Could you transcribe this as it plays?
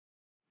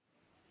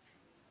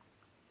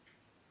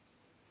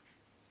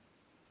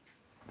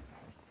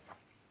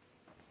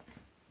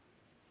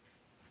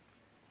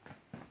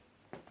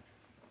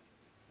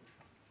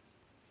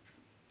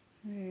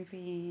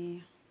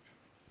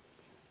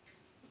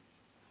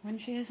When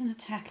she has an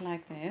attack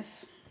like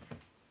this,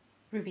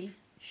 Ruby,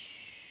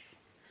 shh,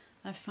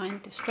 I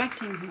find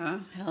distracting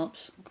her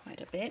helps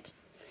quite a bit.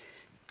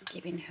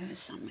 Giving her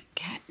some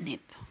catnip.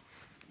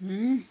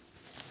 Let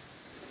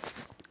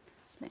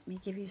me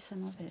give you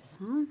some of this,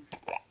 huh?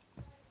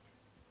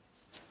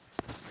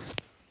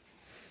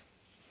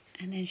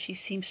 And then she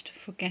seems to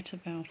forget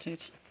about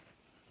it.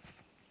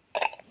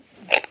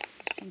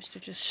 Seems to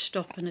just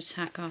stop and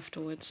attack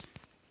afterwards.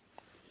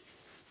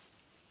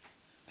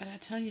 But I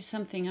tell you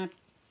something, I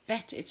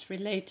bet it's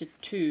related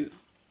to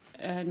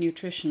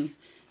nutrition,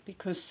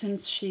 because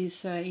since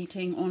she's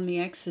eating only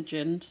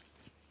exigent,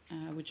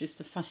 which is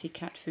the fussy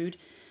cat food,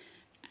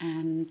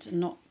 and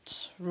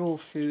not raw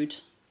food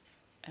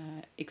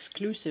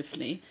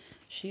exclusively,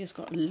 she has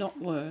got a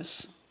lot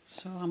worse.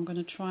 So I'm going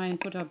to try and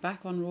put her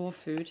back on raw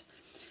food,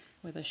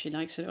 whether she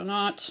likes it or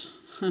not.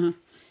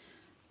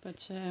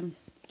 But do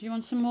you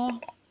want some more?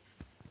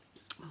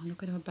 Oh,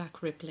 look at her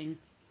back rippling.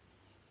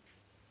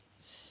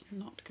 It's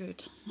not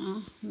good,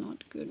 huh?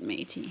 Not good,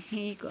 matey. Here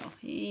you go,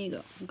 here you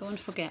go. Go and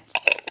forget.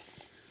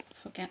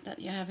 Forget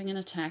that you're having an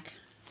attack.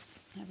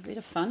 Have a bit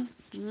of fun.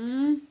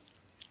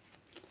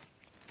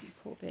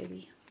 Poor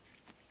baby.